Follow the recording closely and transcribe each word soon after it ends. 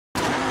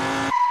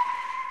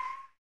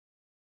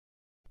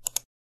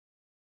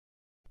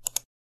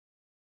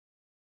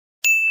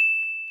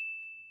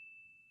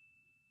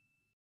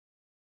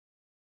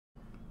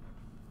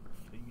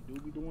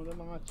doing the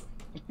launching.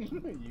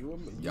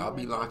 Y'all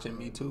be launching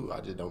me too. I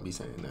just don't be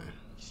saying that.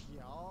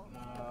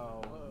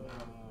 No,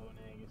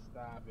 nigga,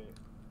 stop it.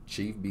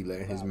 Chief be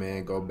letting his Stop man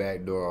it. go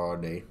backdoor all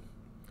day.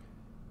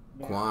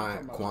 Man,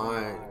 I'm talking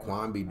about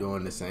Quan be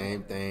doing the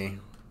same thing.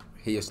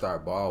 He'll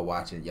start ball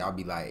watching. Y'all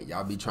be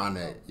trying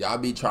to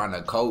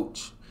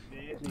coach.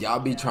 Y'all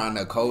be trying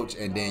to coach,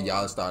 and then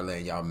y'all start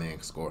letting y'all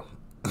man score.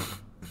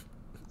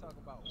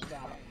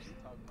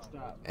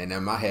 Stop. And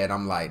in my head,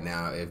 I'm like,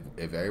 now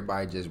if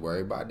everybody just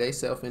worry about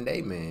theyself and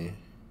they man,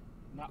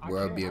 No,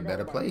 world be a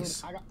better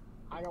place. I got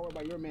to worry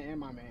about your man and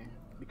my man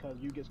because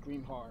you get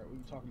screamed hard. What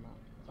you talking about?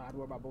 So I have to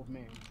worry about both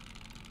men.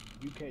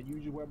 You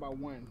just worry about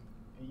one,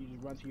 and you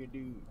just run to your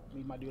dude,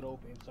 leave my dude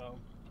open. So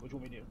what you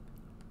want me to do?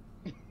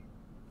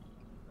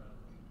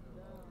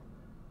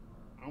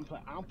 I'm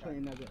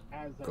playing as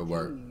a Good team.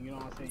 work. You know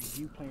what I'm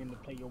saying? You playing to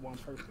play your one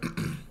person.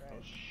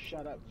 So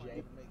shut up,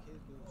 Jay.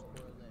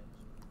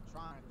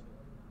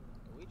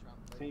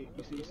 See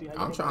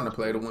how I'm trying to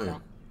play to win.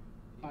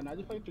 Now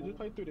just play through. Just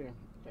play through there.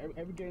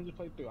 Every game, just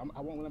play through.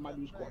 I won't let my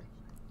dude score.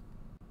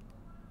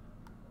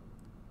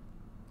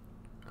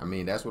 I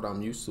mean, that's what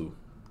I'm used to. You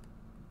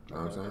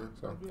know what I'm saying?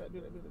 So Do that.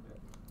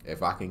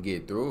 if I can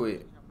get through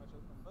it,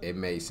 it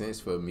made sense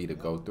for me to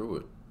go through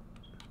it.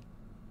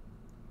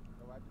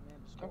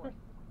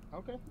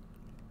 Okay.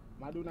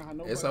 My dude not have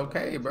no. It's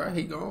okay, bro.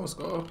 He gonna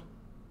score.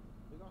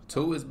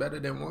 2 is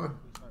better than 1.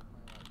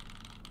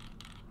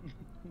 You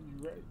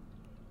right.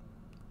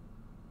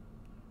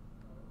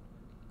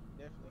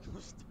 Definitely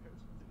gonna start with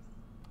this.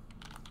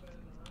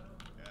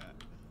 Yeah.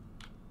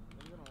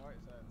 Let me get on the right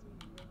side too.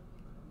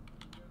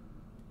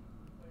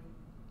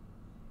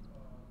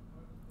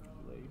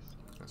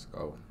 Let's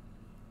go.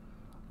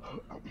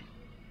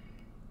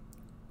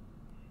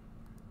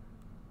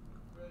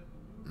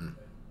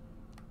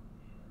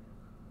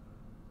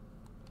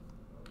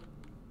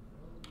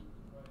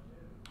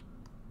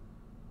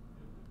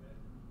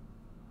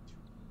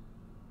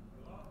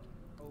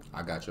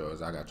 I got yours.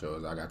 Hey,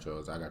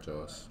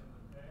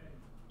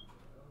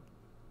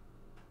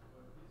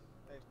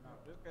 no,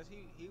 just because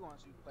he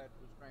wants you to play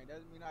through screen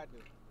doesn't mean I do.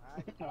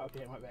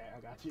 Okay, my bad. I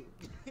got you.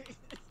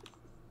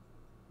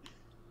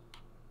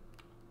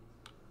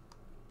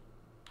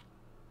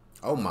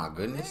 Oh my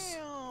goodness.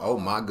 Damn. Oh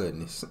my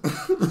goodness.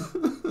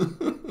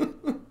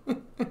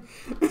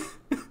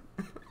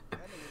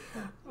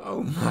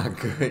 Oh my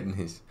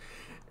goodness.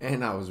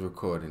 And I was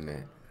recording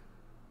that.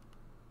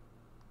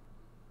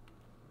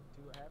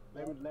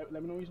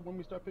 Let me know when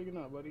we start picking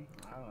up, buddy.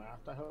 I'll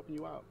start helping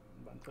you out.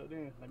 But until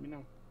then, let me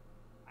know.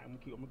 I'm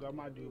gonna guard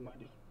my dude.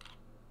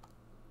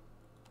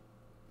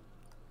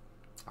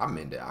 I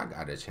meant that I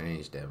gotta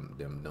change them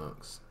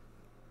dunks.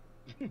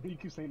 You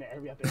keep saying that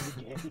after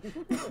every game.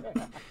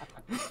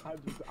 I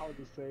was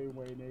the same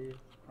way, nigga.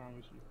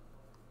 Promise you.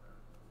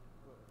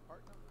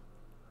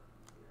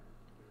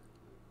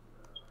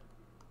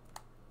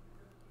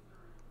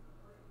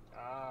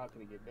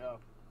 Couldn't get down.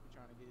 He's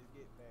trying to get his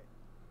get back.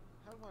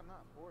 How do I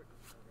not board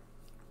this?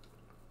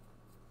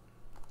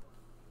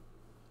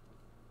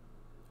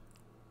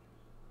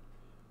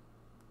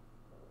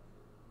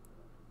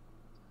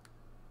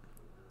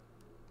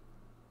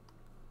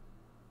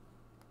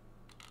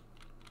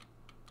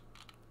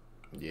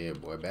 Yeah,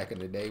 boy. Back in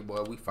the day,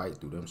 boy, we fight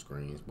through them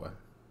screens, boy.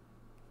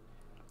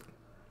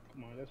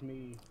 Come on, that's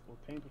me. Well,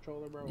 paint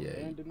controller, bro. Yeah,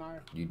 And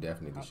denier. You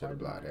definitely should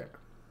apply that.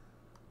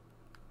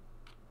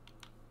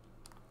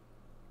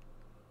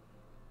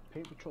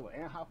 Paint controller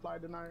and high fly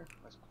denier.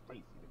 That's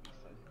crazy to be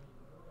said.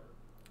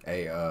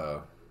 Hey,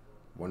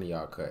 one of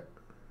y'all cut.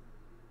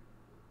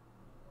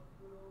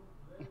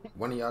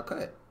 One of y'all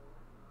cut.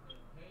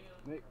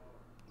 Nick.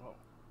 Oh.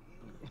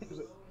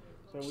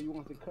 So where you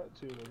want to cut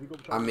to? We go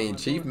I mean,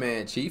 Chief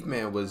Man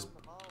was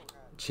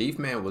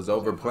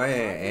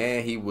overplaying,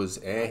 and he was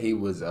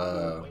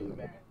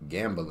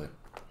gambling.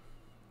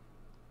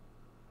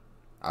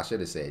 I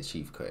should have said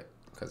Chief cut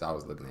because I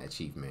was looking at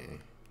Chief Man.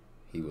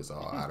 He was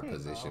all out of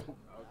position.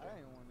 I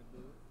didn't want to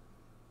do it.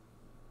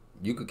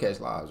 You could catch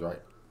lives,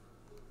 right?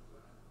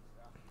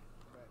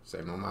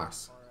 Say no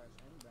mas.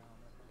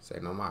 Say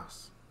no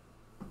mas.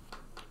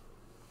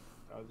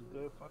 That was a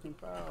good fucking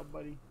foul,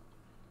 buddy.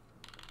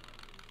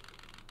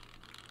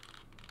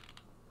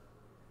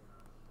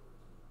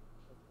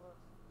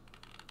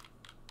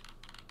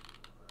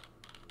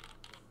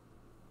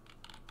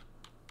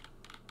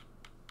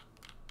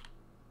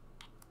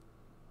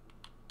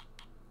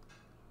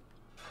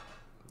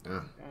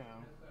 Damn.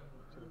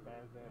 Should have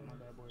passed that. My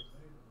bad, boy.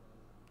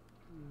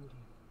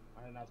 I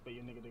did not expect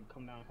your nigga to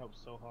come down and help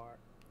so hard.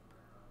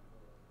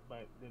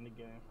 But then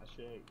again, I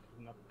should. Cause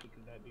I'm not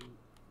picking that dude.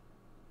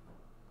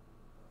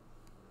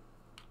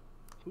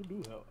 Who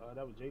do help?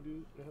 That was J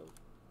dude to help.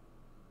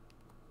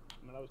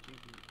 No, that was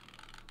Chief dude.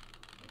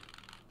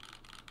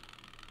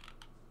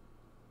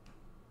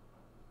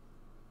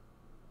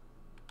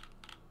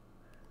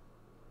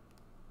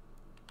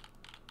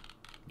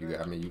 You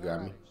got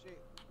me.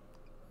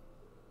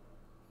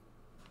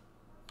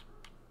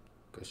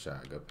 Good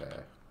shot. Good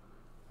pass.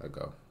 Let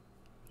go.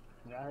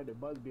 Yeah, I heard the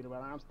buzz beat,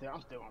 but I'm still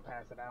gonna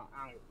pass it out.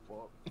 I don't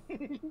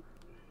give a fuck.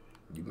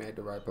 You made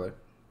the right play.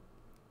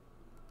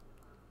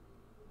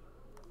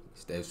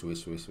 Stay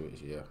switch,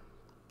 yeah.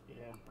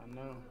 Yeah, I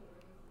know.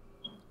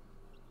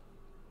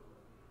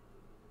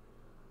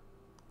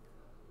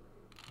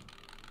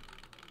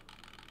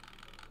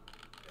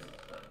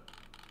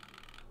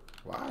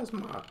 Why is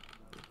my...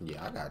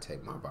 Yeah, I gotta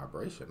take my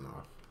vibration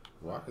off.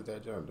 Why is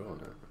that jump doing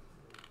that?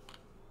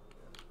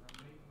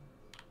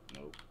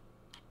 Nope.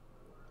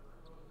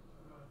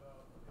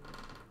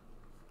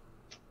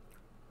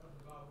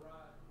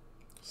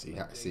 See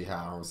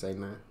how I don't say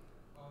nothing?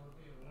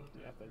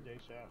 That's that J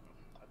shot.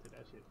 I did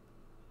that shit.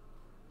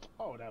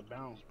 Oh, that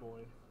bounce,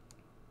 boy.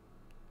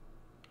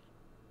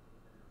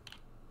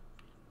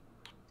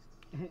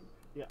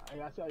 Yeah,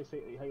 I see how you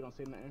say how you don't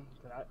say nothing.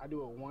 Cause I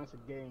do it once a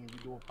game. You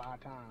do it 5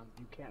 times.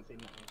 You can't say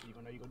nothing. So you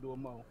gonna do it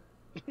more.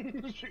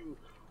 Shoot,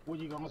 what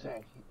you gonna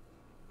say?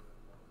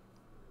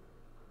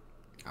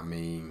 I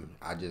mean,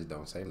 I just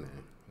don't say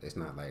nothing. It's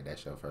not like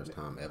that's your first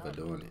time ever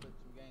doing it. Some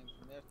games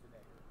from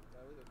yesterday. So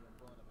we would have been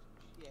blowing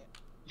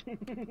up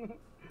some shit.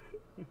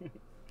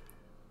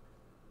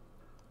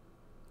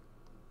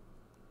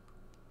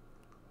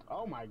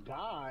 Oh my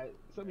God!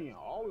 Something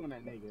all on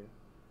that nigga.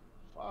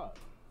 Fuck.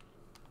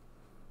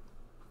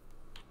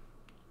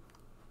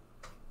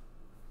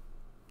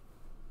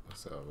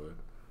 What's up, bud?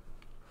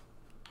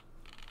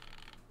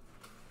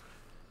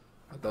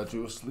 I thought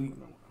you were asleep.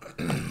 I was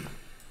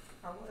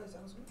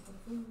waiting for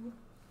food.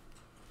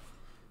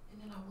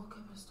 And then I woke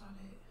up and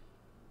started.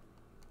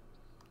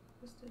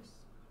 What's this?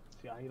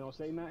 See how he don't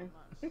say nothing?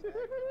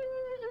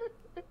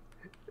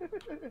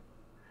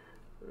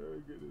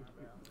 Oh, goodness.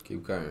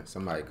 Keep cutting.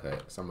 Somebody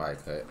cut. Somebody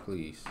cut,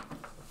 please. I woke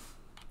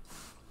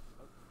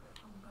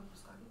up and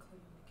started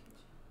cleaning the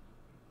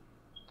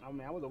kitchen. I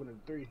mean, I was open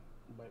at 3,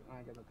 but I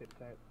ain't got no take the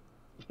cut.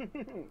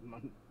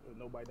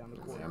 Nobody down the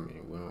court. I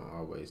mean, we don't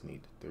always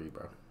need the 3,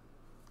 bro.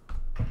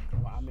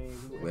 Well, I mean,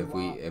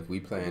 If we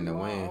playing to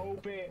win,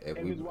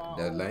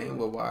 the lane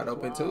was wide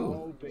open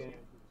too.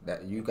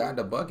 That you got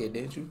the bucket,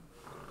 didn't you?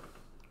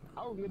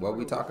 What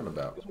we talking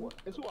about?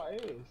 It's who I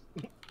is.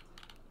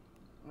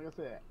 Like I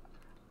said.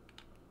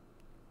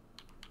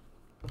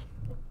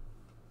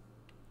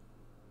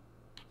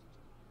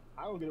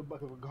 I don't get a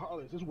bucket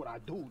regardless. This is what I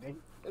do, nigga.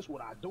 This is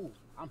what I do.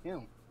 I'm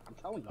him. I'm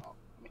telling y'all.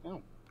 I'm him.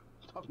 What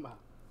you talking about?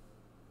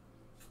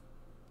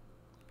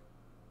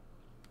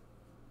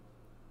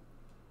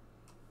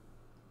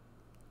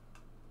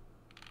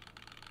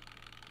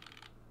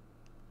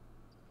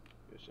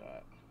 Good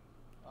shot.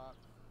 Fuck.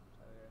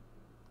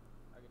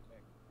 I get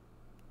back.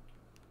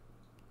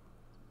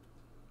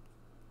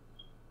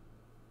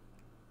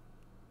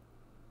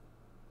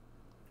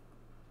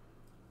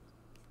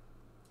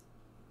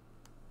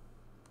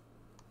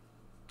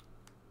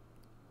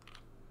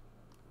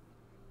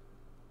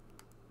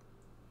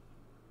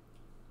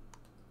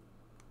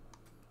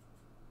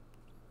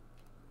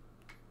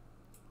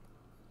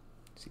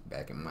 See,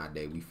 back in my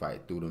day, we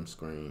fight through them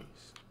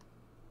screens.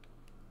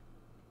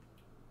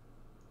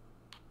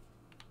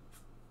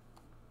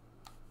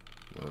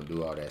 We don't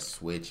do all that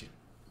switching.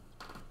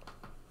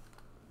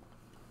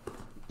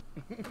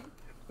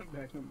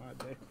 Back in my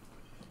day.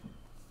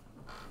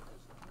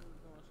 That's what we were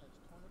doing since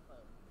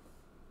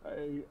 25.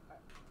 Hey,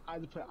 I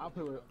used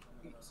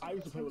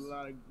to play with a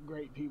lot of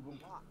great people.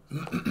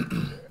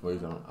 What are you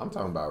talking? I'm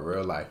talking about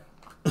real life.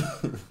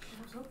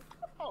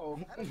 Oh.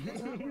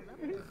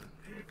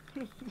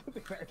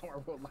 Back to our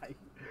real life.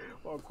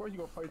 Well, of course you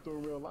gonna fight through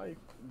in real life.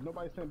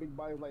 Nobody's saying big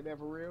bodies like that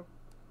for real.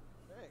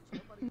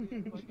 Thanks. Nobody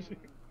did fucking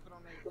put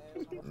on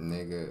their ass.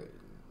 Nigga,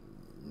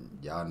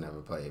 y'all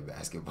never played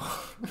basketball.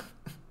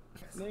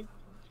 Nigga,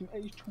 some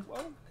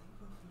H2O.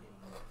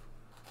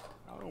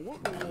 I don't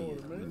want no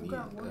water, man. You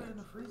got water in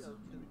the freezer.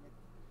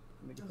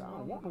 Nigga, I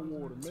don't want no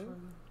water,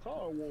 man.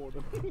 Tall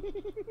water.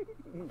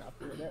 I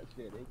feel that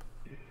shit, eh?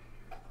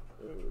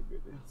 Oh,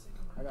 goodness.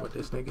 I got What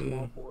this nigga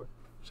in?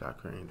 Shot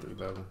cream 3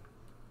 level. I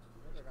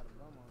think I got a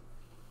bum on.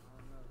 I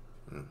don't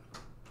know.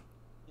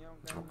 You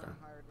don't got Okay. nothing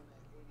higher than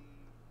that 80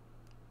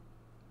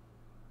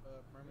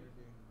 perimeter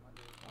dude. My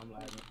dude. I'm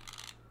lagging.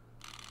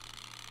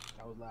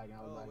 I was lagging.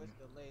 Oh, it's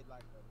delayed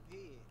like a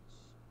bitch.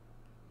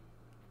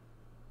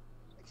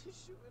 Like you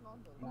shooting on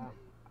the Nah,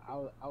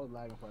 lane. I was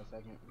lagging for a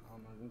second. I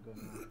don't know. I'm good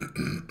now.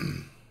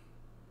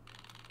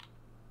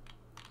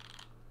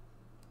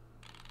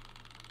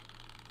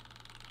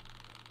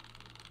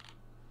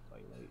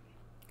 Late.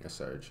 Yes,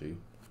 sir, Chief.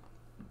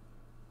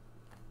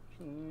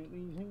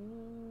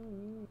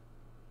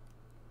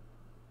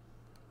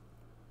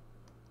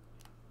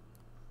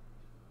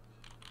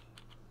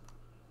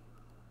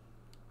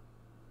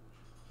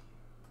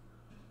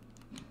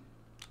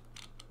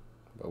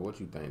 But what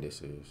you think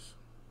this is?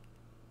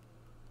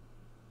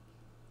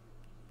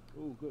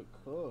 Ooh, good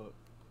cut.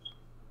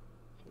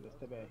 That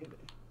step back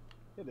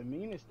hit the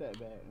meanest step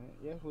back. Man.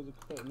 Yes, was a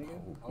cut, nigga.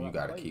 Oh, you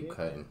gotta keep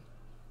cutting.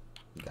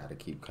 You gotta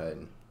keep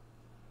cutting.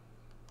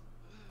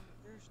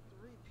 There's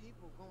 3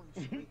 people going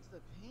straight to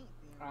the paint.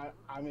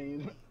 I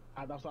mean,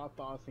 that's what I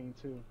thought I seen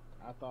too.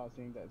 I thought I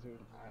seen that too.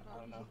 I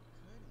don't know.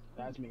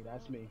 That's me.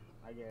 That's me.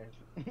 I guess.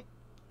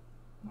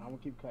 I'm gonna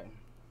keep cutting.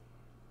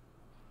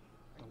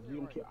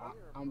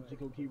 I'm just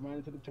gonna keep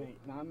running to the paint.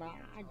 Nah,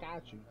 I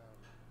got you.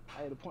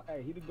 Hey, the point.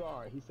 Hey, he the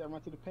guard. He said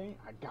run to the paint.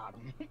 I got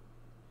him.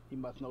 He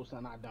must know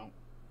something I don't.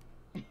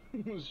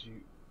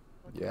 Shoot.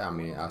 Yeah, I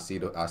mean, I see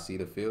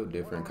the field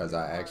different because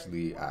I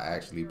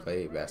actually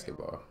played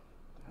basketball.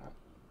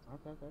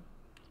 Okay.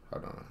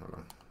 Hold on.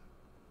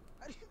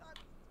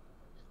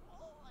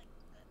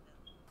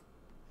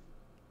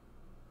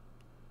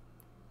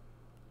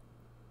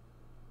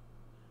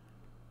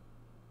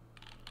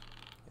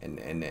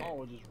 And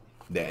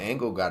the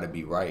angle got to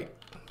be right.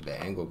 The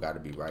angle got to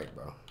be right,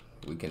 bro.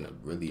 We can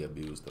really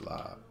abuse the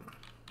lob.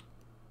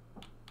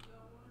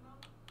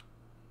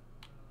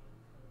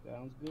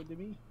 Sounds good to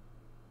me.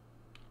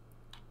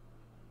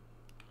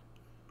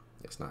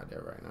 It's not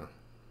there right now.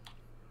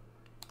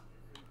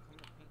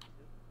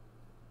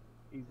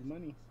 Easy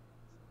money.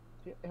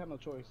 They had no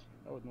choice.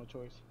 There was no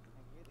choice.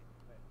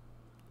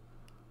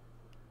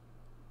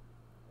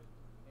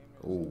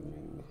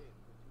 Ooh.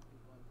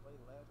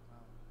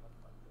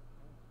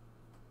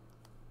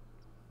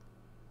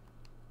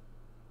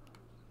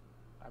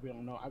 I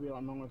don't know if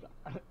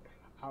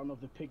I don't know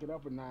if to pick it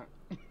up or not.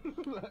 You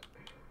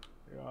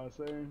know what I'm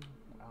saying?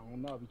 I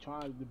don't know. If you're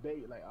trying to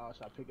debate, like, oh,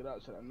 should I pick it up?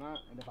 Should I not?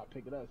 And if I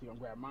pick it up, is he gonna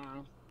grab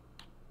mine?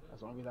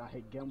 That's the only reason I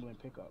hate gambling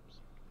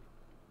pickups.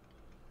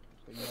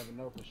 So you never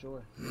know for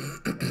sure.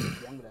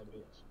 Gamble that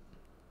bitch.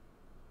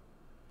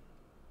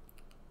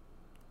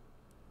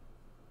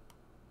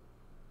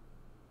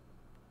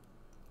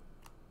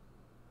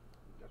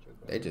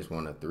 They just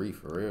want a 3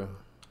 for real.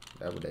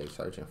 That's what they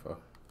searching for.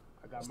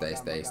 Stay.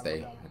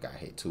 I got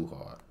hit too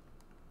hard.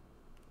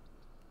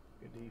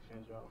 Good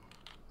defense, y'all.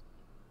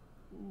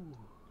 Ooh.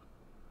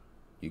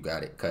 You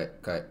got it.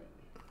 Cut.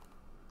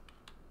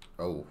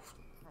 Oh,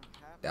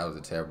 that was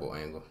a terrible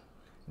angle.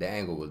 The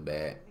angle was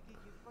bad.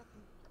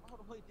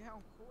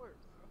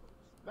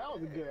 That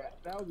was a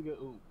good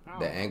oop.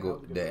 The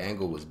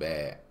angle was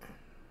bad.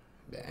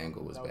 The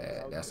angle was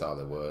bad. That's all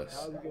it was.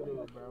 That was a good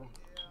oop, bro.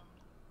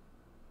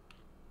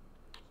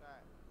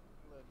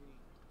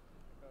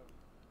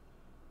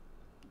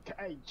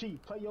 Hey, Chief,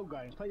 play your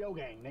game, nigga.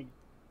 Hey,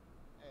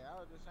 I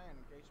was just saying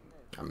in case you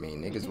missed. I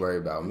mean, niggas worry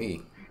about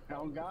me.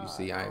 Oh, God. You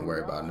see, I ain't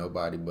worried about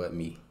nobody but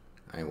me.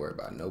 I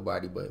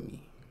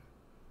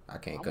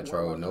can't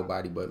control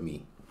nobody but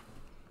me.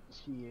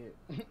 Shit.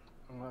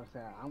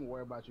 I'm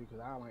worried about you because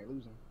I don't like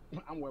losing.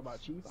 I'm worried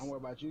about Chief. I'm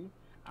worried about you.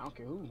 I don't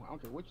care who. I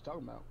don't care what you're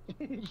talking about.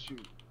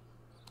 Shoot.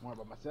 I'm worried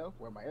about myself.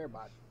 Worried about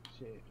everybody.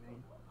 Shit,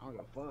 man. I don't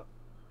give a fuck.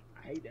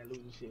 I hate that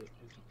losing shit.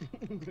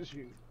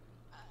 Shoot.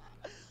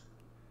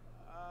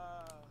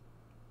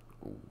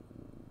 Ooh,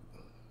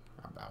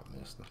 I about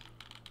missed him.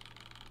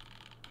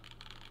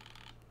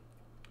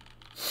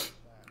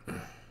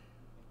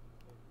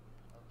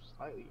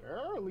 Slightly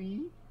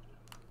early.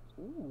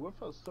 Ooh, I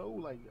felt so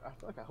like I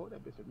feel like I hold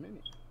that bitch a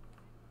minute.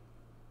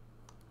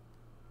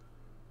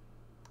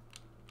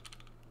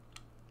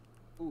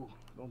 Ooh,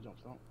 don't jump,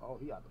 don't. Oh,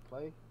 he out to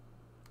play.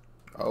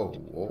 Oh,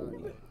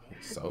 whoa. He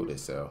sold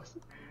himself.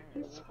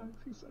 He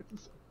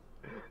sucks.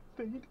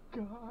 Thank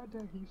God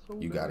that he's so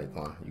You got it,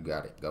 Quan. You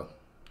got it. Go.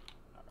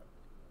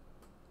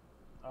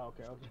 Oh,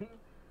 okay.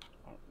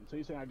 So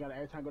you saying I gotta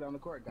every time I go down the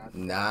court, guys?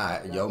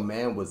 Nah, your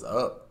man was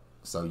up,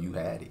 so you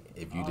had it.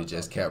 If you'd have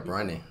just kept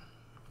running,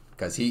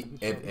 cause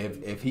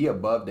if he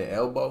above the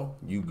elbow,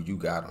 you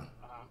got him.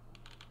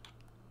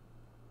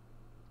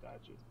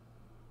 Got you.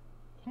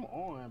 Come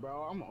on,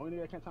 bro. I'm the only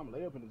nigga that can't time a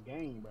layup in this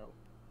game, bro.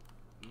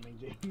 I mean,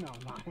 no,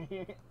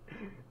 man.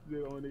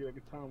 The only nigga that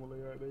can time a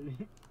layup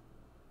there.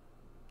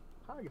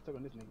 How I get stuck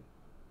on this nigga?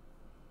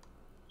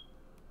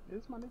 Is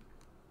this my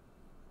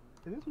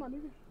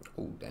nigga?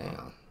 Oh, damn.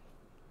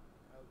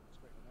 I was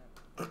expecting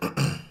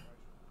that.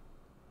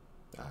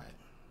 Alright.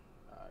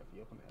 If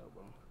you up on the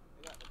elbow.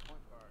 They got the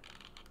point guard, so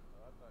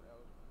I thought that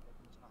was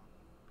taking his time.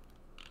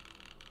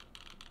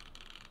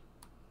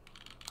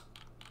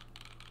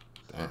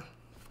 Damn.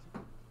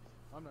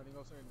 I'm not even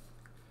gonna say anything.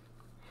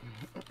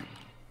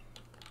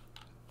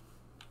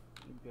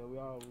 Yeah,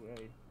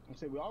 I'm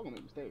saying we all gonna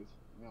make mistakes.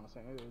 You know what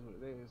I'm saying? It is what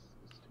it is.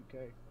 It's 2K.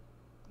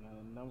 Now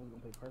the numbers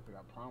gonna play perfect.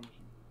 I promise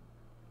you.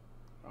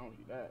 I promise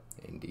you that.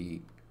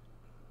 Indeed.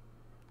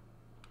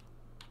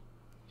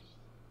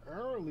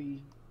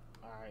 Early.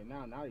 All right,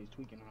 now he's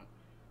tweaking out.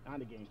 Now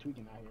the game's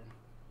tweaking out here.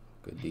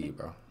 Good D,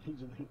 bro.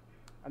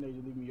 I know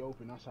you leave me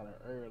open. I shot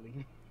it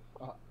early.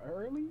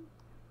 Early?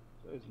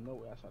 There's no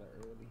way I shot it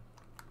early.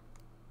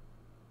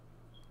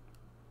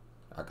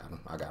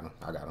 I got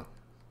him.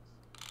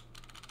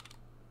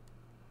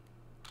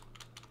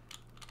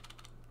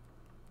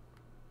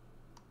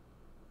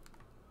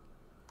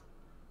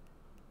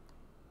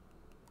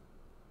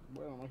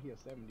 Well, he a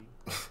 70.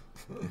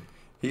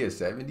 He is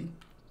 70?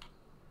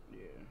 Yeah.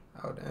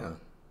 Oh, damn.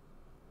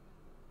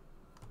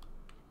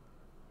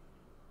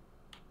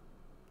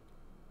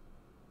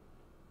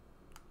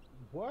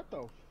 What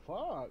the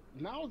fuck?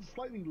 Now it's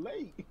slightly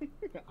late.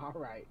 All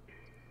right.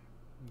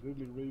 This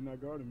nigga really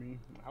not guarding me.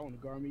 I want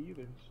to guard me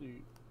either.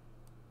 Shoot.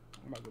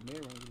 I'm about to go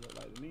mid-range look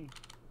like to me.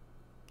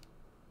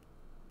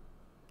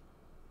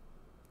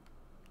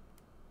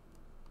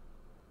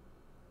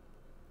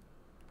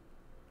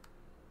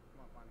 Come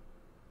on, Bonnie.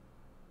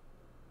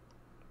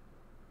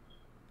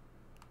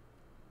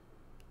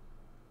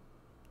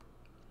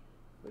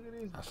 Look at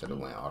this. I should have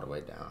went all the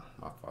way down.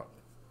 My fault.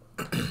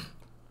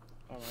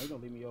 Alright, he's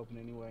gonna leave me open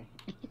anyway.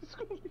 He's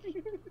gonna leave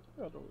me open.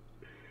 I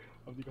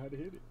don't think I had to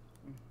hit it.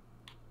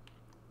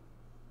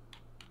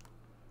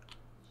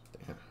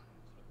 Damn.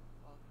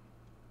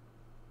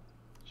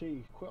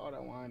 Chief, quit all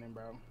that whining,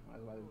 bro. I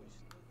was like,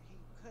 He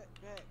cut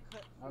back,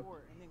 cut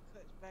forward, and then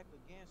cuts back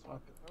again so I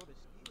could throw the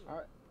steal.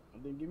 alright,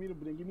 then give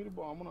me the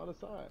ball. I'm on the other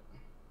side.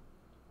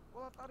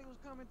 Well, I thought he was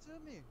coming to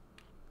me.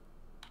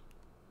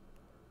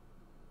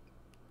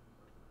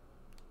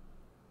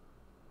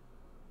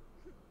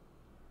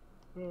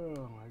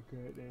 Oh my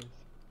goodness.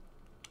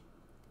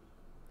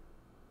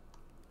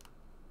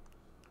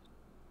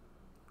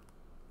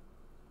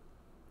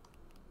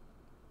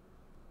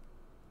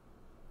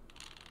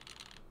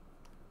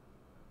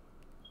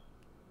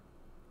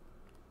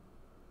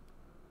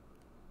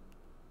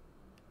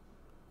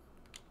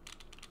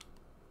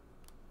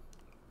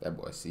 That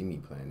boy see me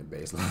playing the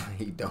baseline.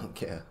 He don't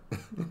care.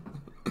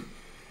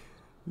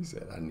 He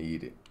said I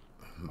need it.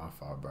 My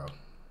fault, bro.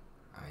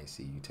 I ain't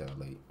see you till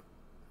late.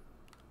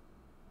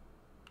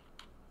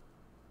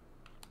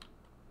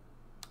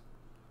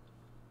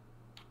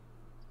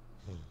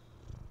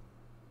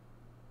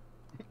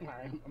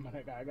 Alright,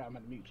 I got him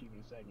at the mute chief in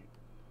a second.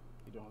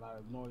 He's doing a lot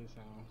of noise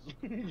sounds.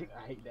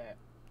 I hate that.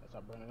 That's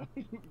how Brennan.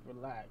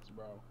 Relax,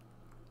 bro.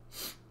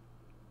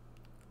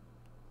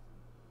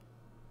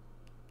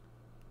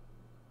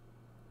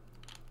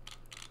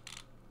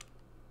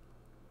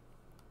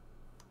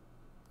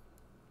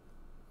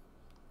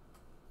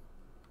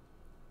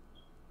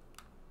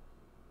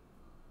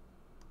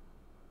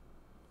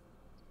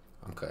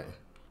 Okay.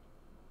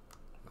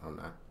 I'm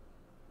not.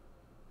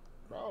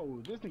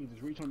 Bro, this nigga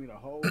just reached on me the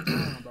whole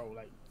time, bro.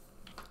 Like,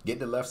 Get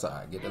the left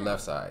side. Get the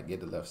left side. Get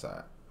the left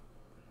side.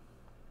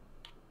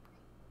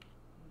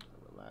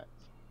 relax.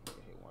 I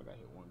got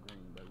hit one green,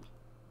 baby.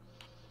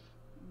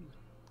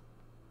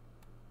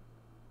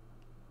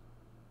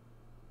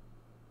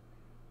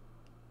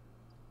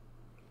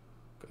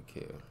 Good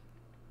kill.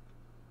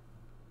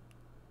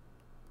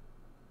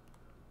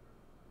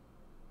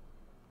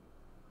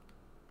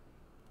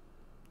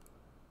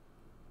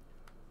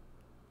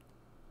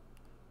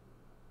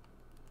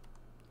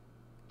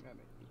 That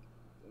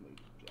nigga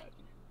just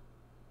jacking.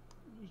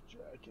 Just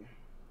jacking.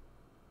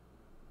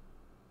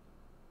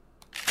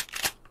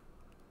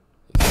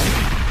 Oh,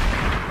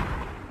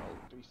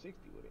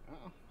 360 with it.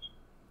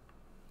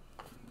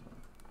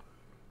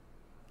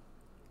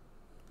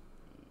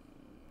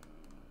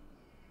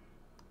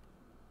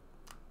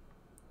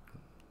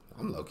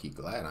 I'm low-key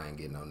glad I ain't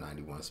getting no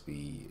 91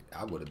 speed.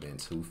 I would have been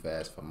too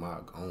fast for my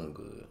own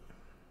good.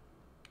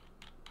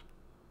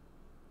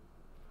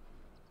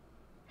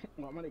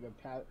 Well, my nigga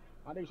pass.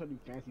 My nigga trying to do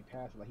fancy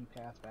passes like he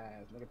passed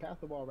fast. Nigga, pass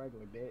the ball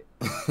regular, bit.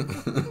 What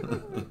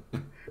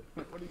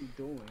are you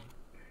doing?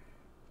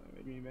 That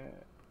make me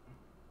mad.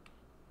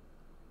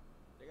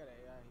 They got an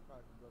AI. He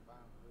probably can go by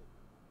him quick.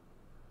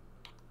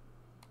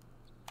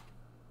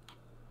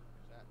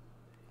 Shot.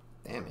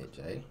 Damn it,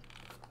 Jay.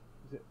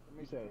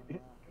 You said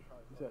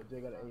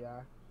Jay got an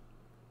AI.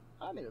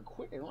 I nigga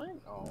quit and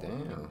ran. Oh, Damn.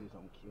 he do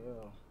some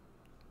kill.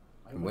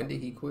 When did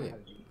he quit?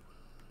 He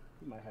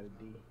might have a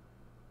D.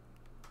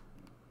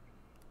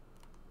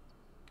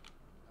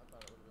 I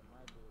thought it would have been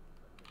my dude.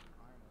 Like the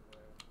final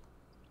where.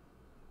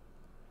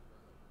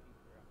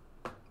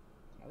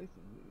 At least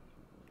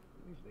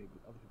they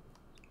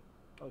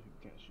other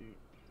people can't shoot.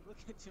 Look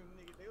at them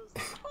niggas. They was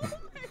like, oh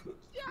my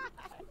god.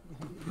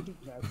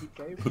 That's 2K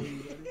for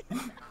you, buddy.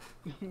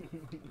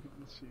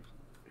 Shoot.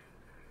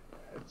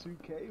 That's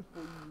 2K for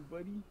you,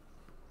 buddy.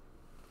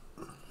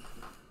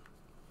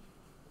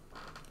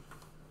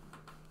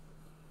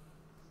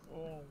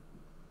 Oh,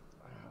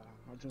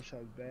 my jump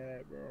shot's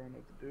bad, bro. I don't know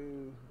what to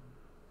do.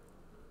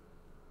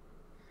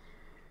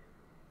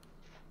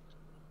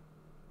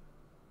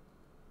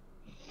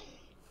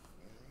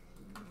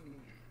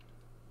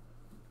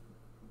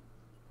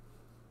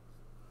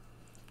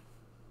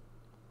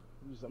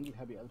 I'm just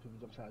happy other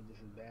people's jump shots just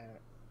as bad.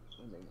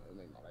 It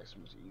make my life so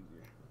much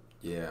easier.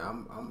 Yeah,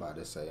 I'm about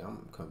to say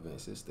I'm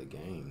convinced it's the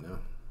game now.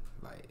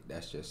 Like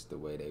that's just the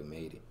way they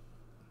made it.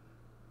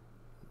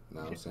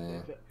 Know what I'm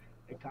saying?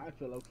 It kind of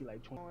feel low-key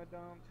like 20. Going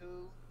dumb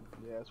too.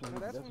 Yeah, that's when.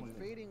 That's That's when when.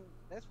 fading.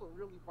 That's what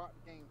really brought the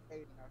game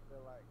fading. I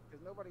feel like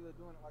because nobody was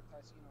doing it like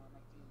Tycino in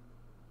 19.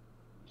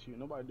 Shoot,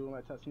 nobody doing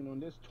like Tassino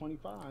in this 25,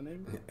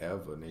 nigga.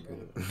 Ever,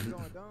 nigga. You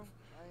going dumb?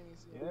 I ain't even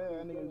see.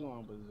 Yeah, that nigga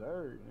going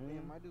berserk, man.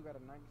 Damn, my dude got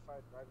a 95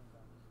 driving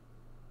dumb.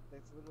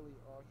 That's literally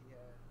all he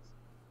has.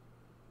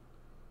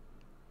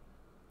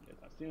 Yeah,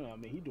 Tassino, I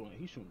mean, he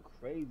shooting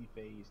crazy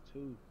phase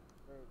too.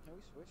 Bro, can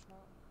we switch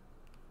now?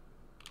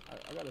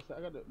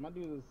 My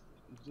dude is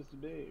just as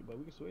big, but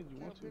we can switch if you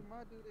How want to. big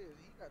my dude is?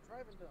 He got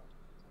driving dumb.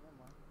 Oh, never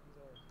mind.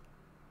 He's ours.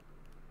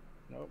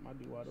 Nope, my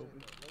dude wide Shit, open.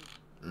 that late.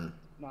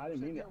 No, I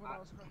didn't mean it. When I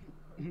was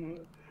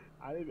running.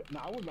 I didn't. No,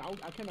 I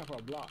wasn't. I came out for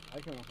a block. I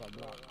came out for a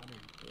block. I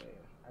didn't. Yeah,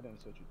 yeah. I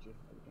didn't switch with you.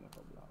 I just came out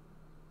for a block.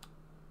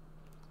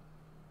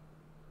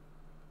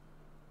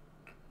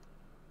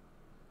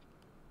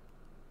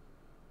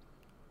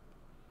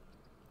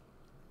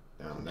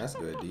 Damn, that's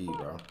good D,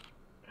 bro.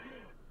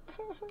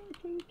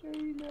 Can't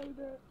be mad at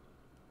that.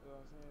 You know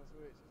what I'm saying?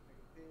 Switch. This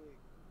nigga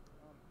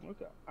big.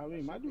 Okay. I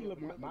mean, my dude look.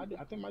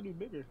 I think my dude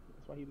bigger.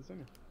 That's why he's the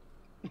center.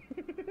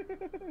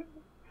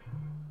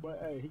 But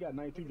hey, he got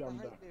 92 Look at driving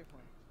the down. height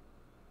difference.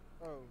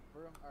 Oh, for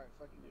real? Alright,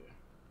 fuck it. Yeah.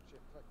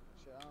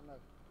 Shit, I don't know.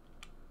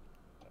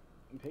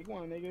 Take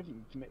one, nigga.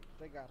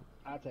 They got him.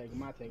 I take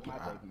him. I take him. I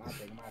take him. I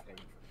take him. I take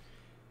him.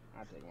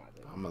 I take him. I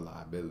take him. I'm a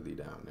liability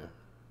down there.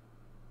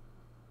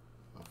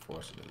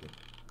 Unfortunately.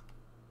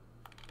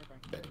 Okay.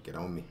 Better get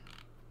on me.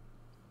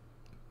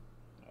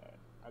 Alright.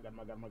 I got him.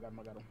 I got him. I got him.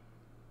 I got him.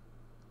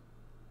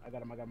 I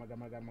got him. I got him. I got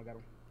him. I got him. I got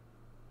him.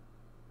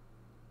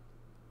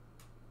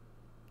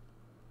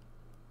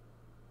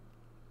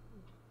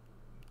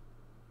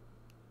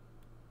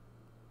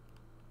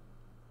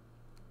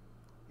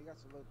 He got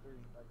some low 3,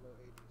 like low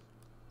 80s.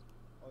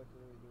 All he can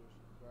really do is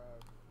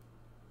drive.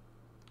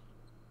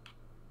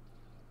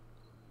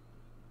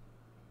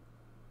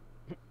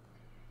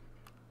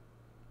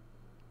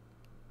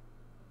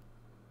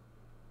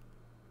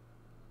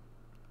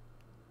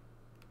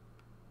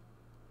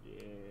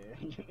 Yeah.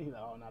 He's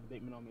like, oh, not a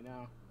big man on me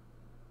now.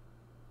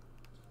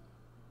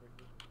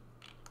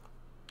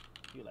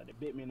 He like, the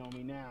big man on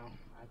me now.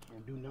 I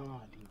can't do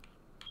nothing.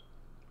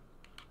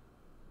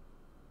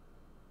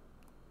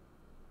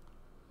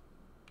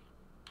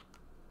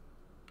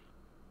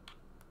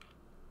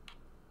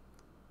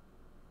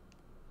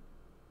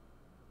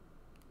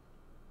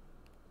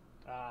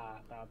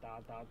 I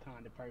thought I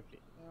timed it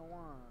perfect. And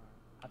one.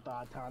 I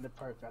thought I timed it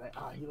perfect.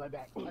 Like, he like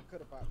back. I could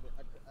have popped it.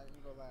 I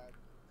ain't gonna lie.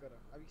 Could have.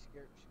 I be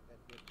scared to shoot that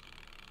bitch.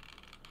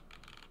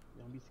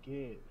 Don't be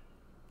scared.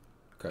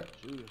 Cut.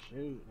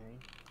 Shoot, man.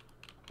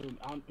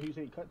 Who you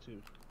saying cut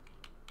to?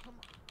 Come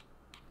on.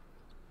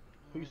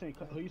 Who you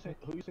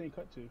saying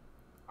cut to?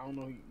 I don't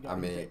know. I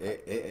mean,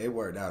 it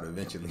worked out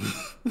eventually.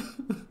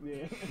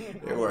 Yeah.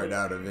 It worked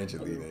out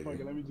eventually, Fuck it,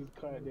 nigga. let me just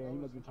cut it there. He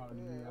must be talking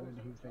to me. I don't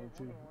know who he's saying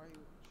too.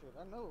 Shit,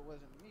 I know it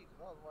wasn't me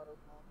because I was wide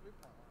open on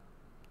 3-point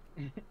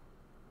line.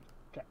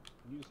 Okay.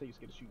 You just say you're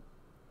scared to shoot.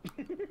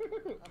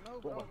 I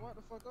know, but I was wide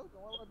the fuck open.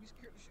 Why would I be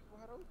scared to shoot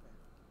wide open?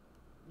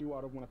 You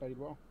wide open when I thought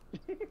you were wrong. Oh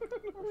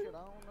shit,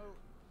 I don't know.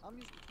 I'm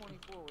used to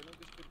 24 where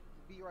niggas could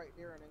be right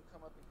there and then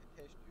come up and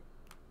contest you.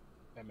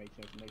 That makes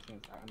sense. Makes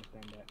sense. I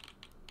understand that.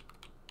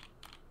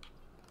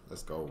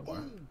 Let's go,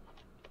 boy.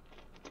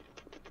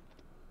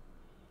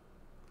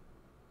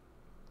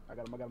 I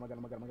got him.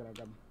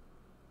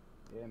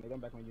 Yeah, nigga, I'm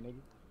back on you,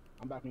 nigga.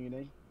 I'm back on you,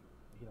 nigga.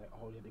 He like,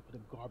 oh yeah, they put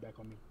a guard back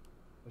on me.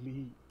 Let me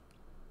eat.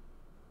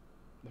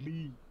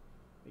 Nigga,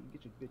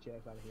 get your bitch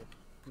ass out of here.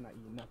 You're not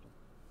eating nothing.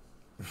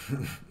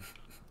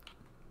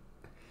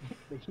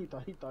 he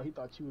thought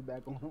she was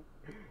back on him.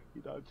 He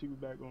thought she was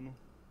back on him.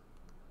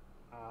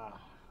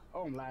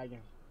 Oh, I'm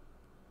lagging.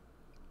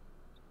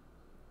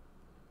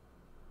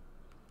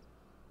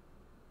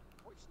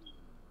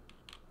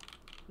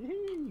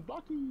 Yee,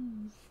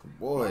 blockies.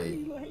 Boy.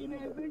 Blockies, little hating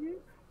ass nigga.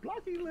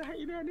 Blockies, little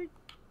hating ass nigga.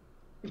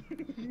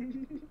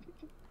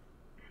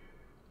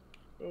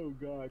 Oh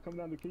God, come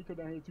down. Can you come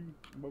down here too?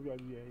 Both y'all,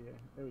 yeah.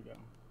 There we go.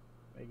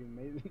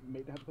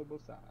 Made that play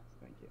both sides.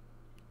 Thank you.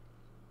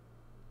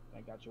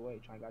 I got your way.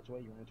 Trying to got your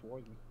way. You ran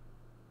towards me.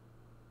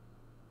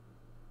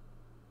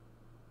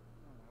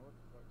 I don't know what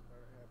the fuck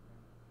started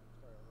happening.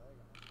 Started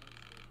lagging on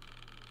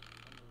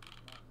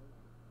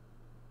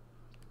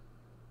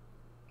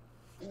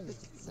some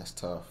shit. That's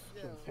tough.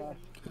 Yeah.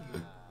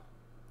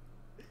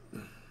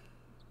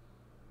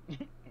 Did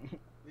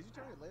you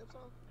turn your layups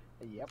off?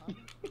 Yep.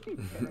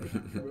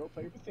 Real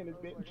play percentage,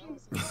 bitch.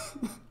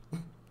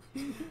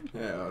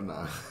 Hell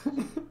nah.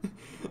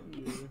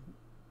 Yeah.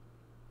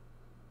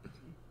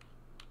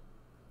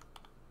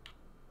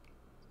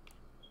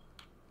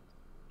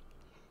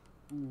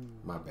 Ooh.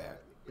 My bad.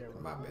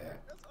 My bad.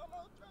 That's all I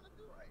was trying to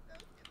do right now.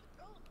 Get the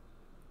corner.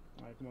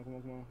 Alright, come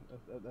on.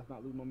 Let's not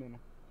lose momentum.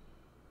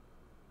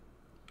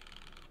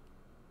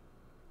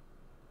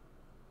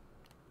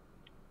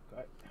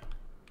 Cut.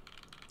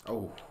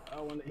 Oh.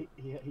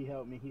 He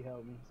helped me. It's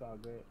all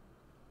good.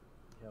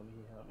 He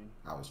helped me.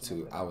 I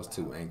was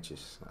too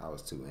anxious.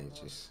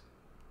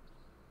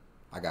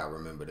 I gotta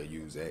remember to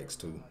use X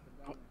too.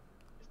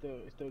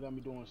 It still got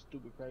me doing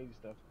stupid, crazy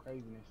stuff,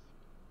 craziness.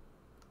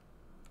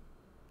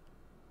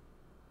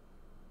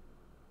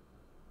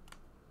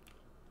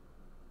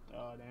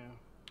 Oh damn.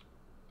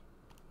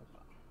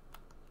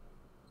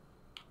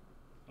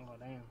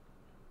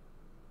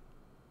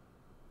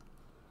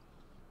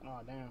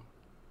 Oh damn.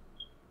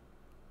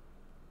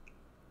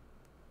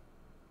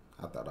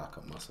 I thought I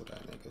could muscle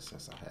that nigga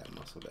since I had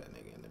muscled that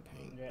nigga in the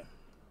paint. Yeah.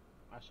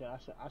 I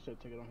should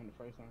took it on him the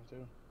first time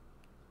too.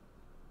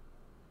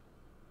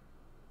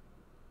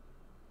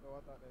 Oh, I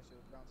thought that shit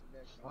was bouncing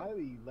back.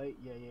 Slightly late.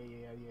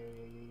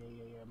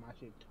 Yeah. My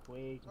shit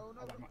twig. Oh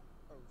no.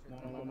 Oh shit! No,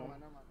 Never no, mind, no, never no. mind,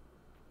 never mind.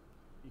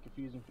 You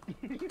confusing.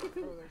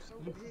 Bro, they're so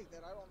big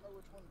that I don't know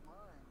which one's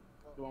mine.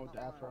 Well, The one with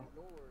not the mine, afro.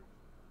 yours.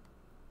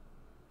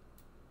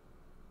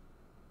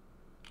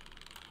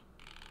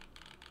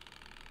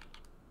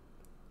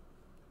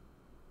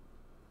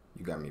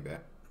 You got me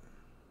back.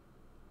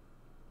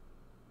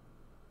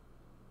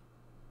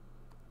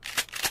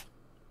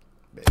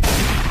 Baby.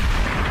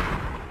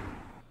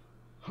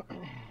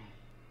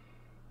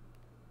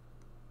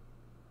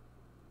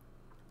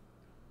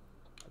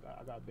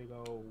 I got a big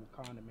old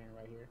condiment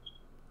right here.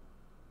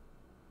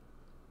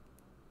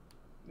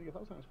 Nigga,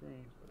 those on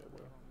screens, I whatever.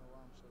 don't know why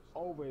I'm so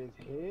slow. Over his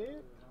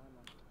head? I don't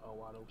know. Oh,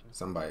 wide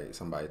open.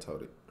 Somebody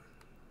told it.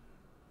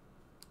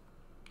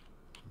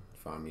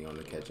 Find me on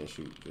the catch and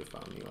shoot. Just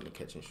find me on the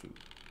catch and shoot.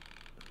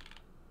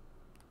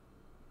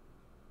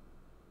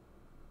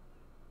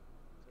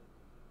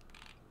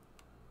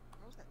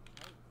 How's that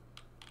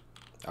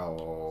tight?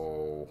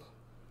 Oh,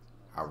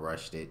 I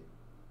rushed it.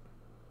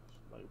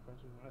 Like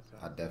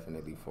pressure. I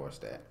definitely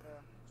forced that.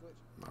 Switch.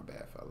 My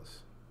bad, fellas.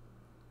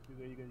 You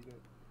good, you good, you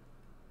good.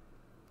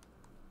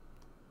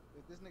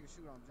 If this nigga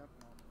shoot, I'm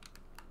jumping on him.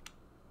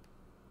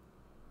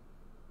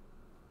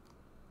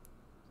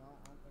 I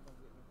don't think I'm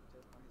getting a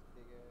test on his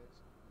big ass.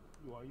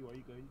 You are,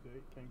 you good, you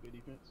good. Can't good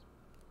defense.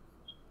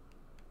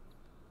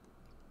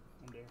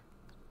 I'm there.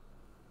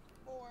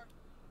 4.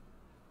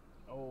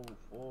 Oh,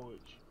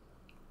 forge.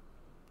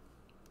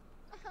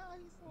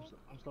 He's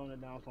I'm slowing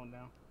it down, slowing it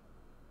down.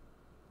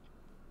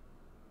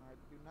 I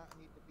do not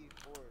need to be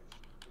forced.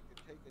 We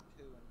could take a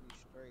 2 and be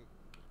straight.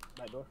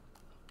 Back door.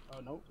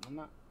 Oh, nope, I'm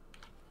not.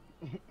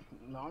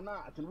 No, I'm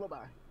not. I can go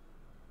by.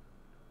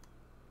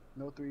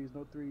 No threes,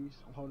 no threes.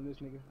 I'm holding this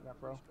nigga. I got Be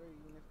pro. straight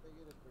even if they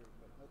get a 3,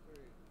 but no 3.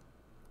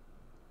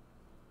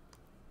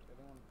 They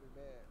don't want to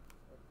 3 bad.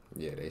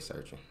 Yeah, they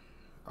searching.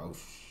 Oh,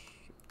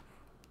 shit.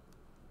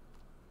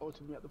 Oh,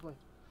 to me at the play.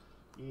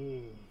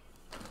 Yeah.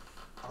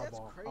 Our That's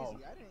ball. crazy. Oh,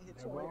 I didn't hit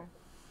their square. ball?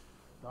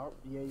 Dark?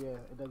 Yeah, yeah.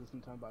 It does it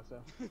sometimes by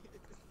itself.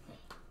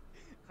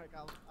 Like I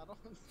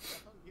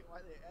don't get why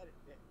they added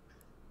that.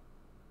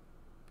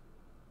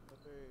 No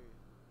 3.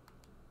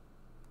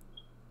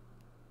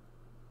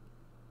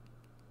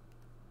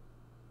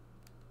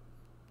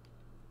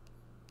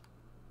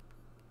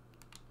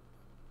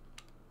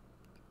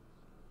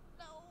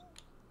 No.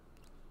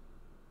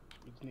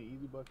 You just need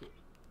easy bucket.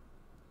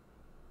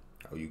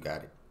 Oh, you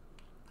got it.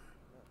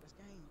 This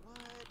game, what?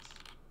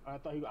 I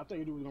thought he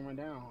was gonna run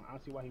down. I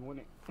don't see why he won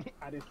it.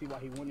 I didn't see why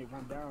he won it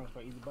run down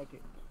for easy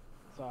bucket.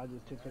 So I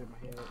just took it in my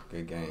head.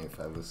 Good game,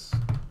 fellas.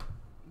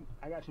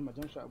 I got you my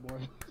jump shot, boy.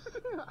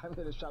 I haven't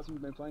hit a shot since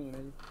we've been playing,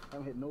 nigga. I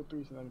haven't hit no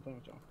three since I've been playing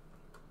with y'all.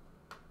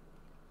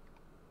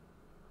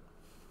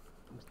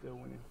 I'm still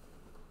winning.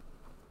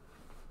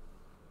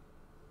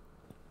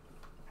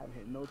 Haven't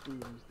hit no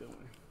threes, I'm still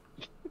winning.